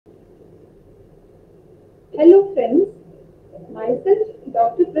Hello friends, myself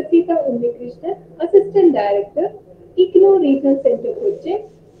Dr Praseetha Unnikrishnan, Assistant Director, IGNOR Regional Center Cochin,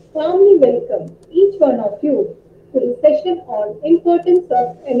 warmly welcome each one of you to the session on importance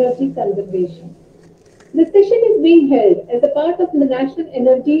of energy conservation. The session is being held as a part of the National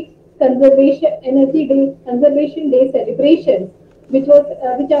Conservation Day celebrations, which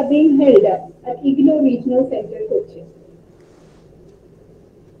are being held at IGNOR Regional Center Cochin.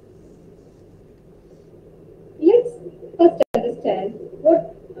 Let's first understand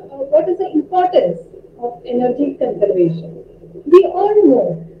what is the importance of energy conservation. We all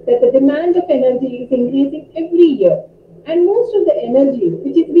know that the demand of energy is increasing every year, and most of the energy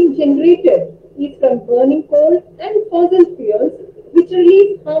which is being generated is from burning coal and fossil fuels, which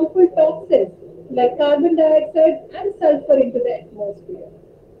release harmful toxins like carbon dioxide and sulfur into the atmosphere.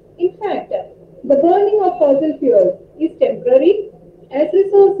 In fact, the burning of fossil fuels is temporary as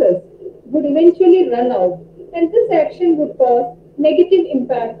resources would eventually run out, and this action would cause negative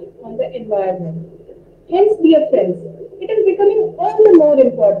impact on the environment. Hence, dear friends, it is becoming all the more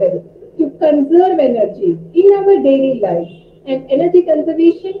important to conserve energy in our daily life, and energy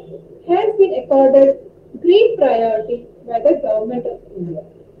conservation has been accorded great priority by the Government of India.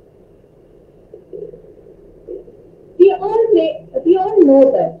 We all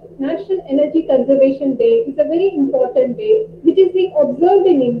know that National Energy Conservation Day is a very important day which is being observed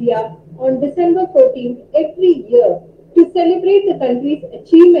in India on December 14th every year to celebrate the country's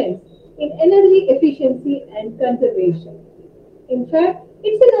achievements in energy efficiency and conservation. In fact,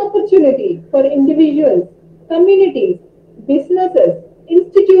 it's an opportunity for individuals, communities, businesses,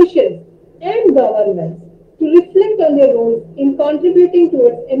 institutions, and governments to reflect on their roles in contributing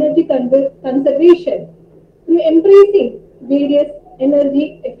towards energy conservation through embracing various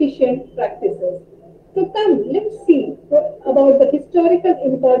energy efficient practices. So come, let's see about the historical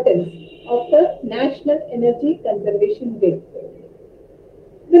importance of the National Energy Conservation Day.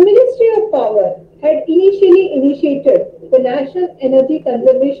 The Ministry of Power had initially initiated the National Energy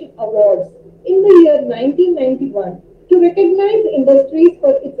Conservation Awards in the year 1991 to recognize industries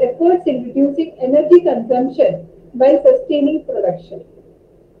for its efforts in reducing energy consumption while sustaining production.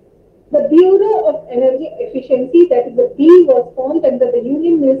 The Bureau of Energy Efficiency, that is the B, was formed under the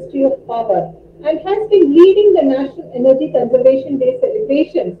Union Ministry of Power and has been leading the National Energy Conservation Day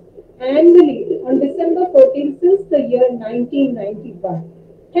celebrations annually on December 14th since the year 1991.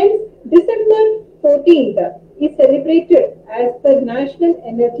 Hence, December 14th is celebrated as the National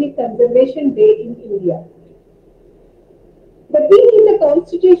Energy Conservation Day in India. The B is a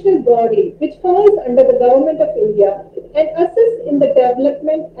constitutional body which falls under the Government of India and assists in the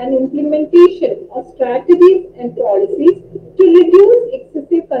development and implementation of strategies and policies to reduce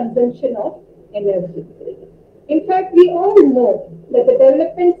excessive consumption of energy. In fact, we all know that the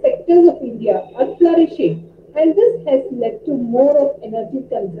development sectors of India are flourishing, and this has led to more of energy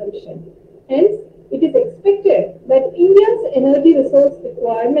consumption. Hence, it is expected that India's energy resource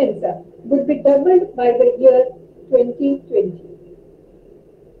requirements would be doubled by the year 2020.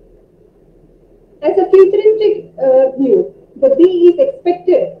 As a futuristic view, the B is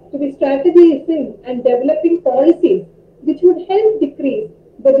expected to be strategizing and developing policies which would help decrease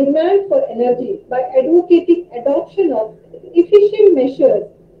the demand for energy by advocating adoption of efficient measures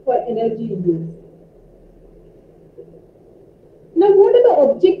for energy use. Now, what are the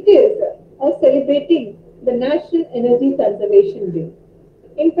objectives of celebrating the National Energy Conservation Day?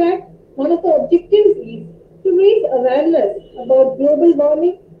 In fact, one of the objectives is to raise awareness about global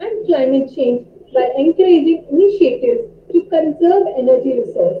warming and climate change by encouraging initiatives to conserve energy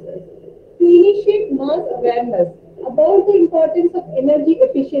resources, to initiate mass awareness about the importance of energy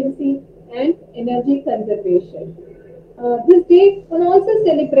efficiency and energy conservation. This day one also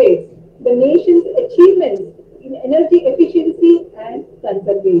celebrates the nation's achievements in energy efficiency and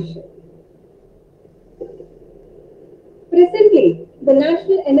conservation. Presently, the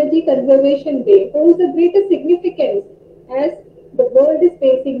National Energy Conservation Day holds a greater significance as the world is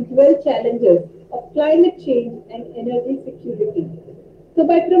facing dual challenges of climate change and energy security. So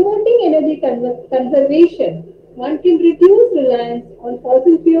by promoting energy conservation, one can reduce reliance on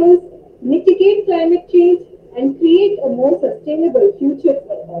fossil fuels, mitigate climate change, and create a more sustainable future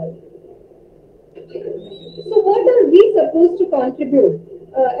for all. So what are we supposed to contribute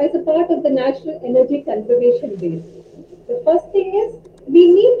as a part of the National Energy Conservation Day? The first thing is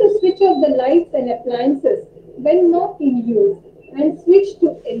we need to switch off the lights and appliances when not in use and switch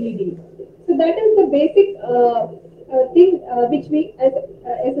to LED. So that is the basic thing which we as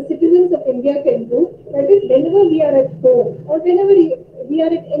a citizens of India can do. That is, whenever we are at home or whenever we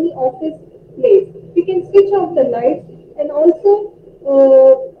are at any office place, we can switch off the lights and also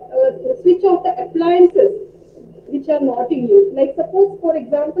switch off the appliances are not in use. Like suppose, for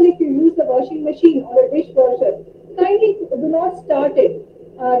example, if you use a washing machine or a dishwasher, kindly do not start it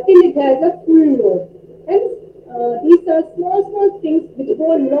till it has a full load. Hence, these are small things which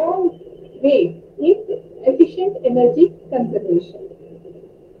go a long way in efficient energy conservation.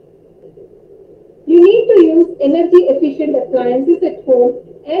 You need to use energy efficient appliances at home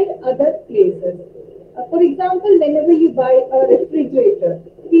and other places. For example, whenever you buy a refrigerator,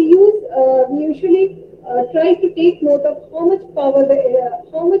 we usually try to take note of how much power,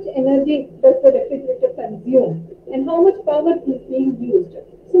 how much energy does the refrigerator consume, and how much power is being used.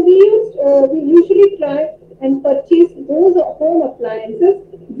 So we usually try and purchase those home appliances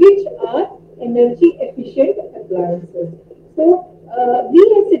which are energy efficient appliances. So we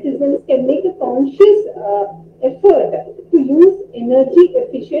as citizens can make a conscious effort to use energy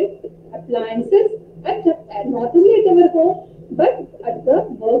efficient appliances not only at our home but at the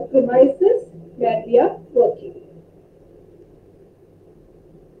work premises where we are working.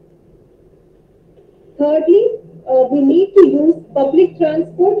 Thirdly, we need to use public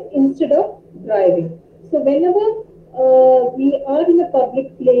transport instead of driving. So whenever we are in a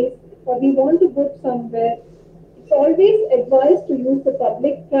public place or we want to go somewhere, it's always advised to use the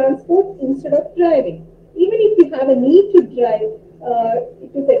public transport instead of driving. Even if you have a need to drive,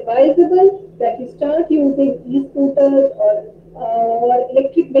 it is advisable that you start using e-scooters or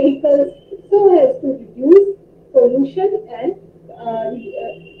electric vehicles so as to reduce pollution and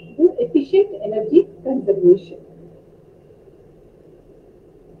do efficient energy conservation.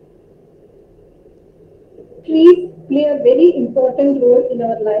 Trees play a very important role in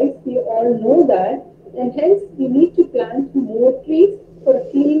our lives. We all know that, and hence we need to plant more trees for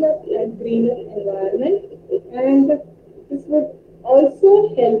a cleaner and greener environment. And this would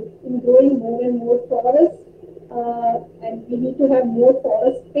also help in growing more and more forests. And we need to have more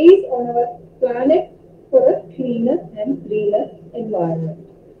forest space on our planet for a cleaner and greener environment.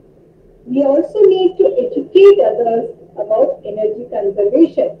 We also need to educate others about energy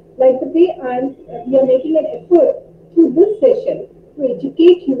conservation. Like the way we are making an effort through this session to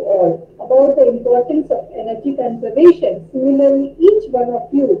educate you all about the importance of energy conservation. Similarly, each one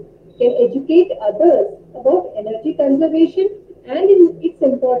of you can educate others about energy conservation and in its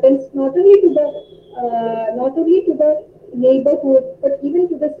importance not only to the neighborhood but even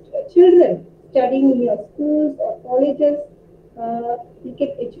to the children studying in your schools or colleges. We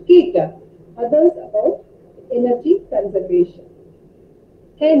can educate others about energy conservation.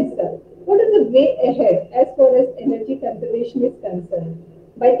 Hence, what is the way ahead as far as energy conservation is concerned?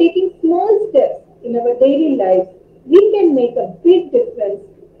 By taking small steps in our daily lives, we can make a big difference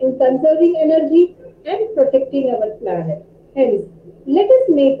in conserving energy and protecting our planet. Hence, let us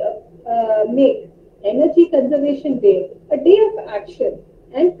make Energy Conservation Day a day of action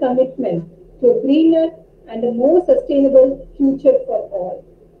and commitment to a greener and a more sustainable future for all.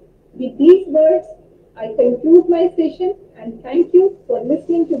 With these words, I conclude my session and thank you for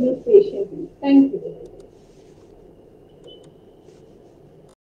listening to me patiently. Thank you.